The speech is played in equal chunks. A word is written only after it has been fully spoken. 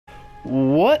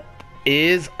What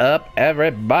is up,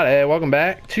 everybody? Welcome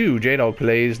back to Jdogg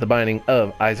Plays The Binding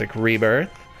of Isaac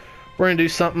Rebirth. We're going to do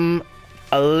something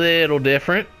a little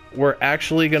different. We're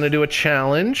actually going to do a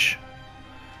challenge.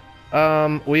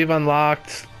 We've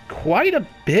unlocked quite a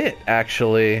bit,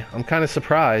 actually. I'm kind of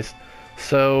surprised.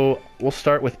 So, we'll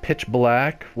start with Pitch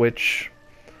Black, which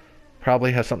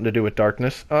probably has something to do with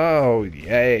darkness. Oh,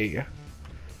 yay.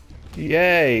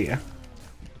 Yay.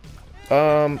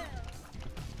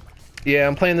 Yeah,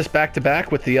 I'm playing this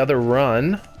back-to-back with the other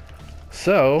run.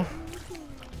 So,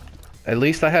 at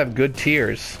least I have good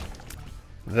tiers.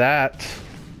 That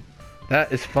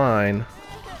is fine.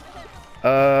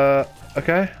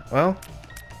 Okay, well.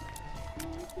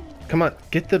 Come on,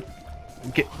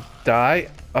 die.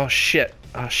 Oh, shit.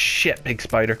 Oh, shit, big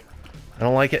spider. I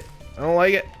don't like it. I don't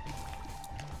like it.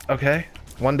 Okay,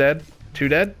 one dead, two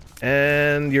dead,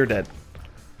 and you're dead.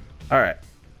 Alright.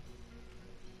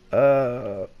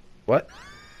 What?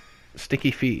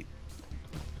 Sticky feet.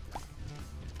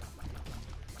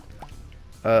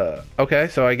 Okay,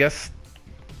 so I guess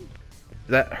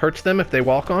that hurts them if they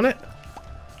walk on it.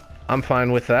 I'm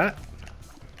fine with that.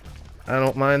 I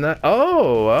don't mind that.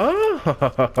 Oh,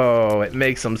 it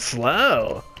makes them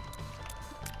slow.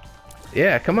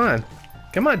 Yeah, come on.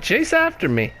 Come on, chase after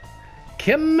me.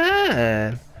 Come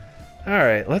on.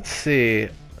 Alright, let's see.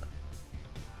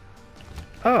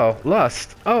 Oh,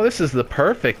 Lust. Oh, this is the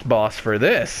perfect boss for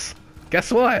this.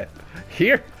 Guess what?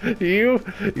 You're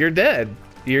dead.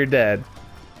 You're dead.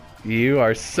 You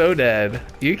are so dead.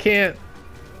 You can't...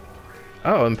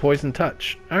 Oh, and Poison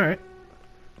Touch. Alright.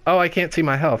 Oh, I can't see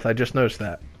my health. I just noticed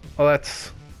that. Oh,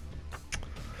 that's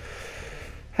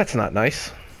not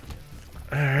nice.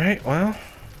 Alright, well...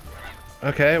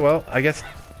 Okay, well, I guess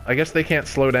they can't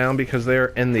slow down because they're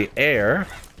in the air.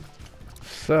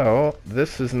 So,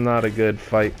 this is not a good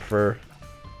fight for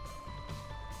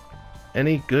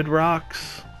any good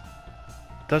rocks.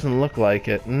 Doesn't look like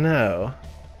it, no.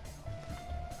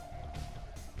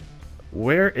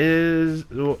 Where is...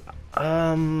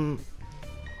 I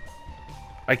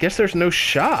guess there's no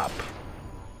shop.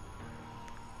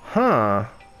 Huh.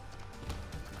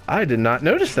 I did not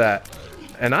notice that.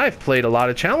 And I've played a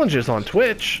lot of challenges on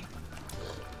Twitch.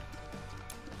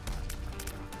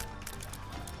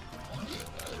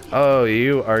 Oh,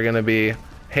 you are gonna be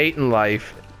hating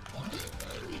life.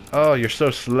 Oh, you're so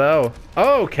slow.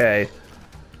 Okay.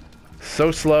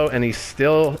 So slow, and he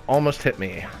still almost hit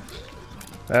me.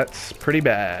 That's pretty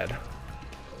bad.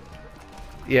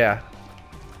 Yeah.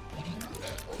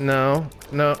 No,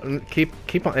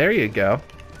 keep on. There you go.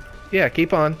 Yeah,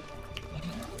 keep on.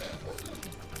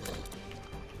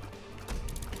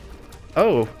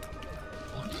 Oh.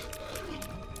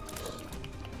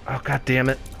 Oh, god damn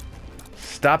it.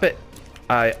 Stop it.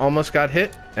 I almost got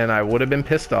hit, and I would have been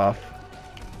pissed off.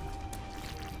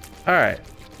 Alright.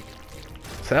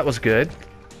 So that was good.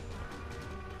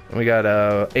 And we got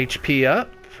HP up.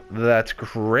 That's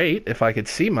great, if I could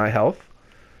see my health.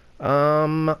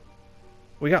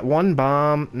 We got one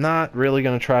bomb. Not really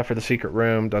going to try for the secret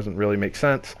room. Doesn't really make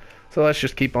sense. So let's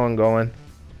just keep on going.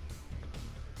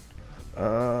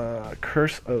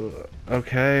 Curse...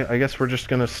 okay, I guess we're just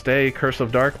going to stay Curse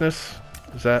of Darkness.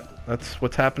 That's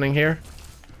what's happening here?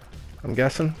 I'm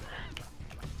guessing.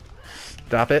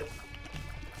 Stop it.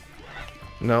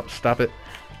 Nope, stop it.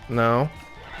 No.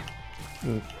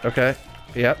 Okay.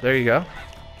 Yep, there you go.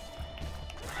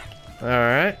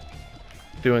 Alright.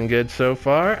 Doing good so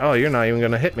far. Oh, you're not even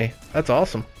gonna hit me. That's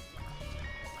awesome.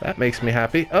 That makes me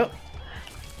happy. Oh!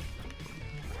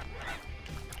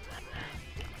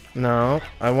 No,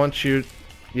 I want you...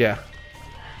 Yeah.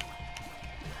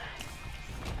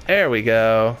 There we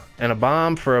go. And a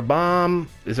bomb for a bomb.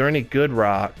 Is there any good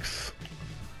rocks?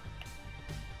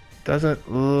 Doesn't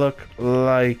look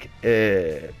like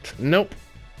it. Nope.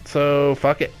 So,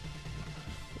 fuck it.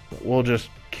 We'll just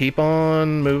keep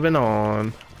on moving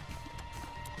on.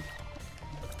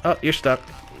 Oh, you're stuck.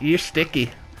 You're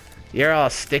sticky. You're all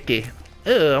sticky.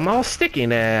 Ugh, I'm all sticky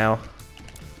now.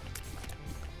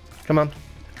 Come on.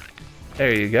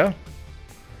 There you go.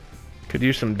 Could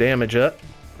use some damage up.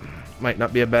 Might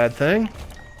not be a bad thing.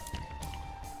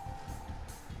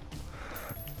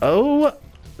 Oh,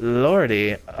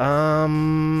 lordy.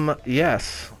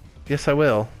 Yes. Yes, I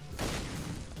will.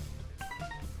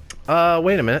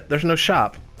 Wait a minute. There's no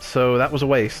shop. So that was a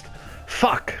waste.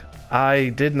 Fuck! I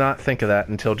did not think of that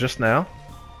until just now.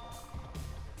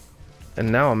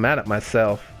 And now I'm mad at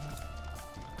myself.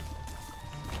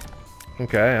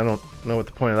 Okay, I don't know what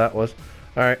the point of that was.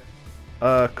 Alright.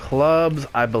 Clubs,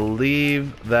 I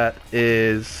believe that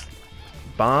is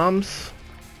bombs.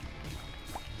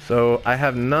 So I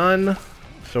have none,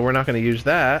 so we're not going to use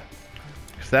that.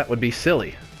 because that would be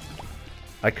silly.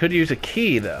 I could use a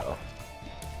key, though.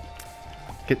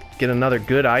 Get another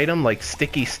good item, like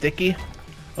sticky.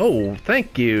 Oh,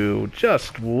 thank you.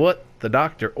 Just what the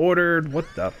doctor ordered. What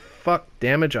the fuck?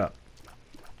 Damage up.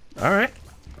 Alright.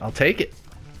 I'll take it.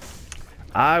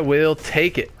 I will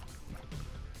take it.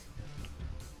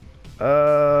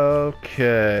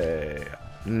 Okay.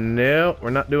 No,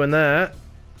 we're not doing that.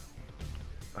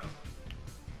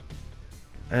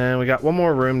 And we got one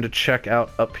more room to check out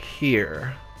up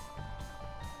here.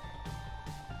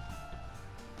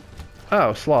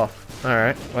 Oh, sloth.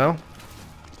 Alright, well.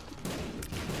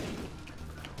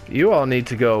 You all need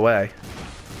to go away.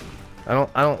 I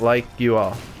don't like you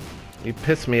all. You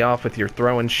piss me off with your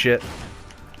throwing shit.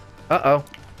 Uh-oh.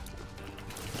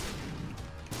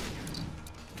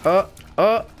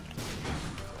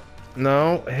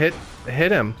 No, hit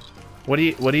him. What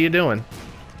are you doing?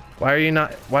 Why are you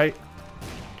not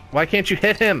why can't you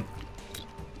hit him?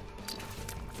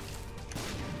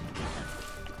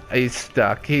 He's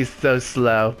stuck. He's so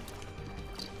slow.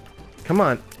 Come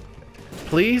on.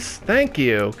 Please? Thank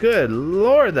you. Good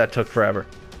lord, that took forever.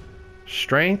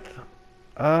 Strength?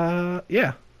 Yeah.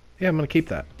 Yeah, I'm gonna keep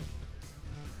that.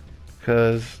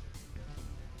 Because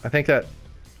I think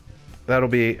that'll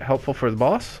be helpful for the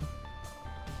boss.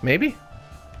 Maybe?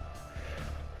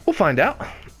 We'll find out.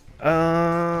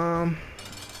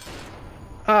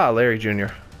 Larry Jr.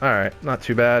 Alright, not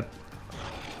too bad.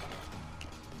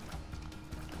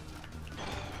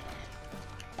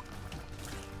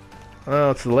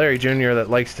 Well, it's the Larry Jr. that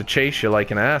likes to chase you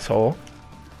like an asshole.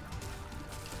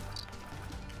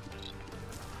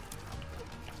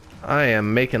 I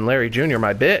am making Larry Jr.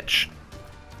 my bitch.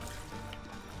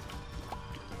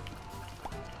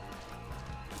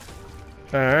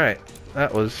 Alright,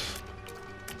 that was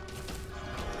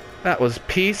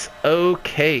piece o'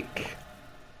 cake.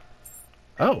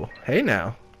 Oh, hey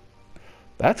now.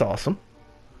 That's awesome.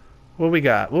 What we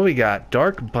got? What we got?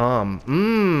 Dark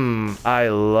Bum. I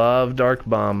love Dark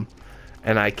Bum.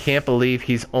 And I can't believe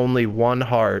he's only 1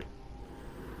 heart.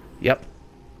 Yep.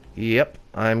 Yep,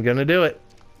 I'm gonna do it.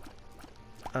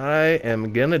 I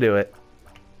am gonna do it.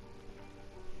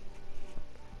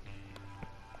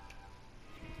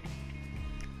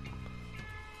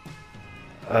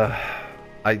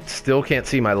 I still can't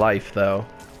see my life, though.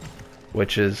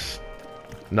 Which is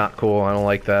not cool. I don't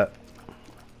like that.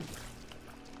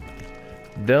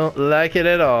 Don't like it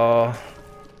at all.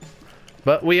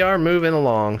 But we are moving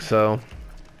along, so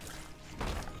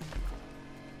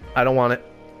I don't want it.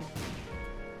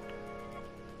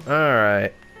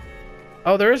 Alright.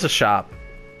 Oh, there is a shop.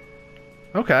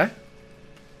 Okay.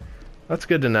 That's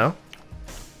good to know.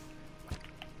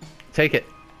 Take it.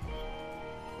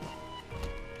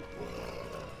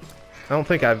 I don't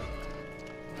think I've...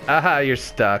 Aha, you're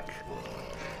stuck.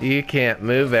 You can't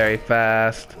move very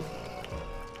fast.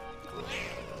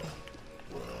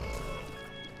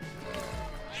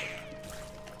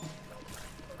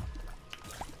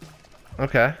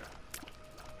 Okay.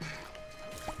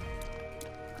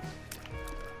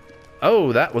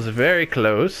 Oh, that was very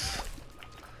close.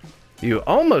 You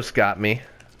almost got me.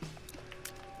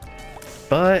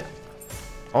 But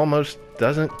almost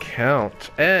doesn't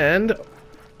count. And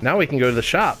now we can go to the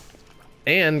shop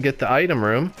and get the item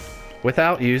room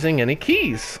without using any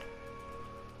keys.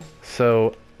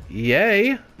 So,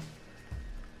 yay.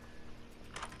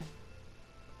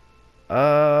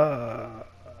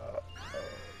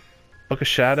 Book of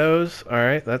Shadows.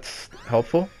 Alright, that's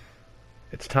helpful.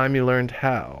 It's time you learned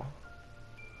how.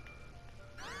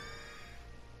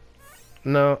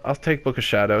 No, I'll take Book of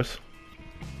Shadows.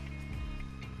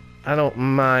 I don't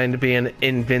mind being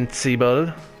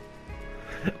invincible.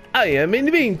 I am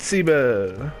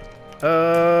invincible.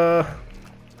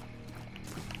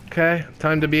 Okay,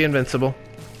 time to be invincible.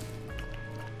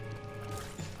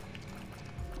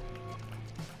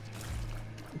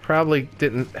 Probably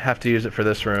didn't have to use it for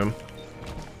this room.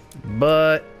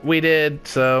 But we did,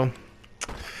 so...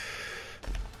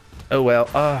 Oh well.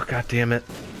 Oh, god damn it.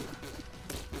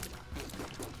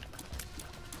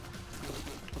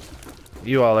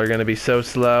 You all are gonna be so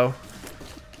slow.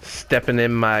 Stepping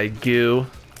in my goo.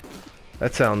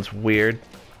 That sounds weird.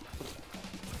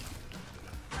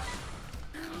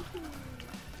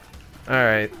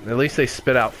 Alright, at least they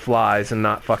spit out flies and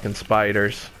not fucking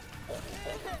spiders.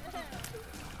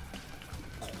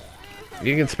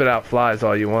 You can spit out flies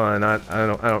all you want. I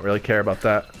don't really care about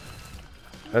that.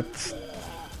 That's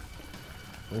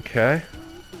okay.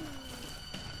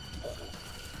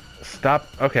 Stop.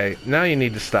 Okay, now you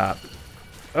need to stop.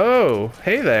 Oh,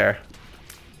 hey there.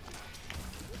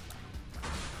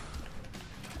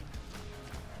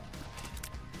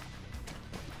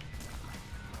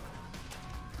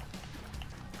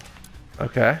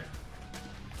 Okay.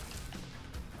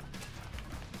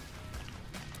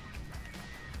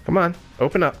 Come on,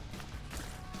 open up.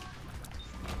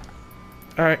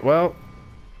 Alright, well,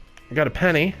 I got a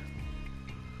penny.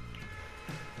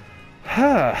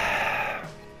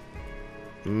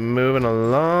 Moving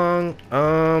along.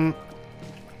 Oh,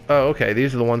 okay,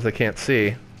 these are the ones I can't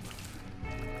see.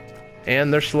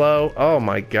 And they're slow. Oh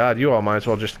my god, you all might as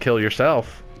well just kill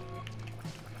yourself.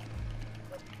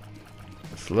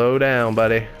 Slow down,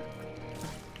 buddy.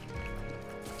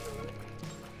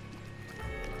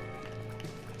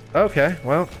 Okay,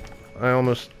 well, I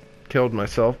almost killed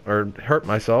myself, or hurt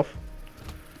myself.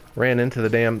 Ran into the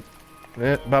damn...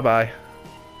 bye-bye.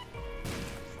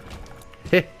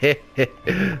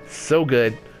 So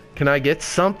good. Can I get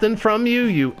something from you,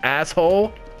 you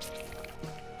asshole?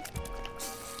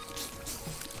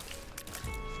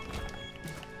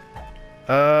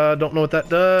 Don't know what that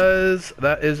does.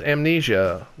 That is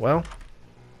amnesia. Well.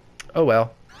 Oh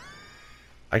well.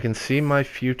 I can see my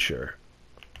future.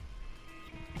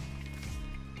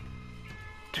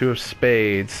 Two of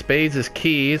spades. Spades is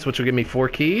keys, which will give me 4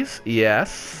 keys.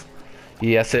 Yes.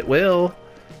 Yes, it will.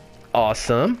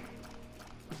 Awesome.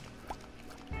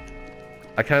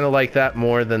 I kind of like that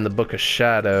more than the Book of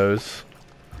Shadows,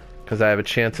 because I have a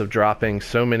chance of dropping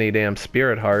so many damn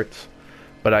spirit hearts.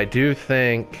 But I do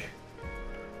think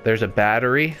there's a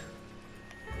battery,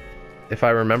 if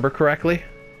I remember correctly.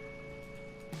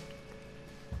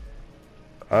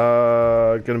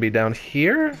 Gonna be down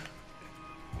here?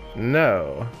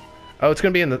 No. Oh, it's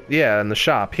gonna be in the, yeah, in the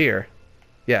shop here.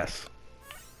 Yes.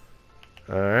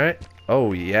 Alright.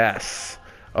 Oh, yes.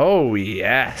 Oh,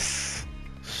 yes.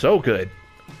 So good.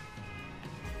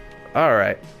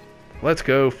 Alright. Let's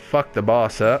go fuck the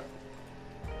boss up.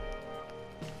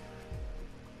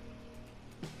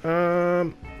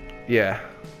 Yeah.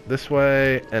 This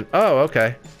way, and... oh,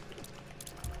 okay.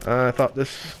 I thought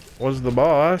this was the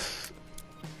boss.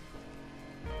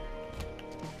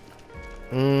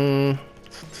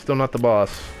 Still not the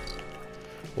boss.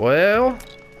 Well,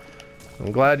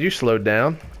 I'm glad you slowed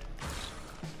down.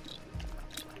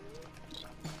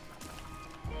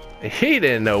 He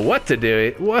didn't know what to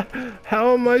do. What?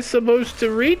 How am I supposed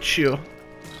to reach you?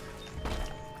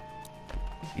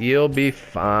 You'll be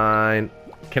fine.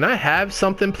 Can I have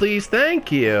something, please?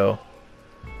 Thank you.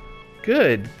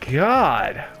 Good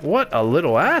God. What a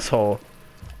little asshole.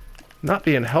 Not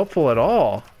being helpful at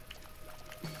all.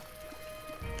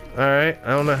 Alright,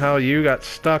 I don't know how you got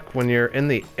stuck when you're in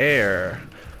the air.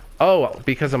 Oh,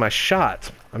 because of my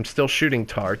shot. I'm still shooting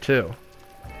tar, too.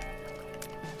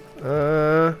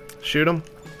 Shoot him.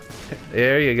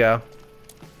 There you go.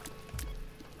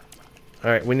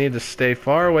 Alright, we need to stay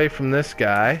far away from this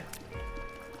guy.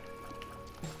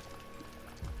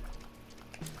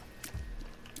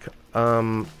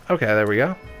 Okay, there we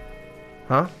go.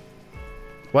 Huh?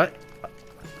 What?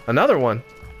 Another one?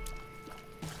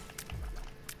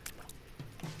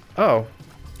 Oh.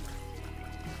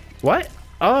 What?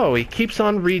 Oh, he keeps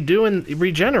on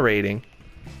regenerating.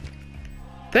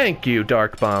 Thank you,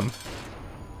 Dark Bomb.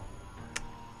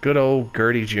 Good old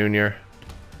Gertie Jr.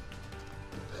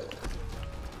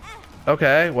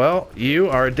 Okay, well, you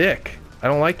are a dick. I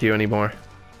don't like you anymore.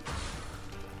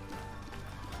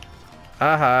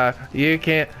 You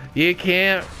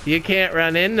can't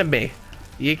run into me.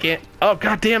 You can't, oh,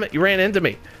 god damn it, you ran into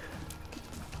me.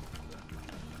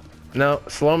 No,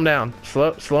 slow him down.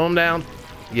 Slow him down.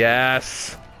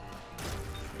 Yes.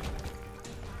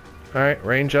 Alright,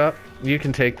 range up. You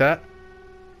can take that.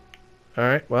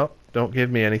 Alright, well, don't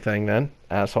give me anything then,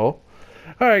 asshole.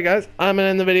 Alright guys, I'm gonna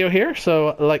end the video here,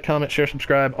 so like, comment, share,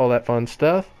 subscribe, all that fun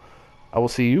stuff. I will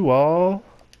see you all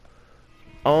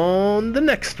on the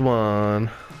next one.